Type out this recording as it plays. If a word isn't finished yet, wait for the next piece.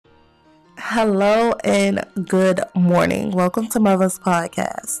Hello and good morning. Welcome to Mother's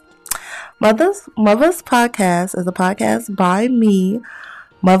Podcast. Mother's Podcast is a podcast by me,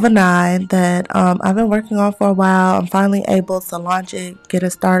 Mother Nine, that I've been working on for a while. I'm finally able to launch it, get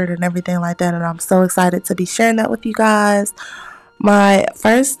it started, and everything like that. And I'm so excited to be sharing that with you guys. My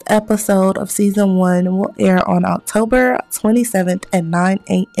first episode of season 1 will air on October 27th at 9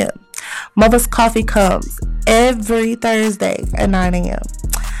 a.m. Mother's Coffee comes every Thursday at 9 a.m.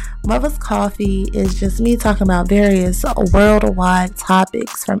 Mother's Coffee is just me talking about various worldwide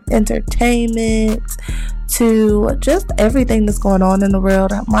topics, from entertainment to just everything that's going on in the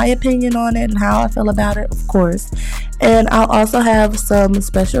world, my opinion on it and how I feel about it, of course. And I'll also have some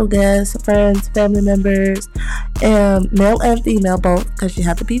special guests, friends, family members, and male and female both, because you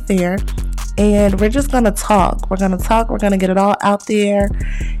have to be fair. And we're just going to talk. We're going to get it all out there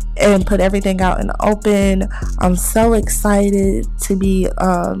and put everything out in the open. I'm so excited to be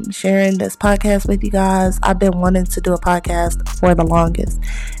sharing this podcast with you guys. I've been wanting to do a podcast for the longest,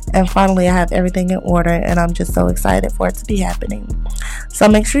 and finally I have everything in order, and I'm just so excited for it to be happening. So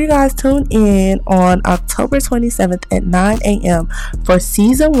make sure you guys tune in on October 27th at 9 a.m. for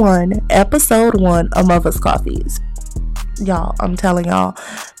season 1, episode 1 of Mother's Coffees. Y'all, I'm telling y'all,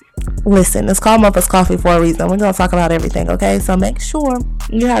 listen, it's called Mother's Coffee for a reason. We're going to talk about everything, okay? So make sure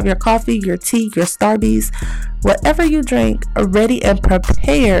you have your coffee, your tea, your Starbies, whatever you drink, ready and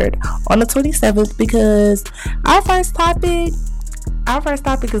prepared on the 27th, because our first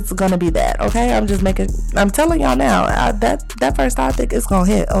topic is going to be that, okay? I'm telling y'all now, that first topic is going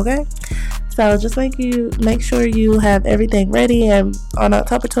to hit, okay? So just make sure you have everything ready, and on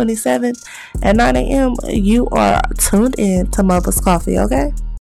October 27th at 9 a.m. you are tuned in to Mother's Coffee, okay?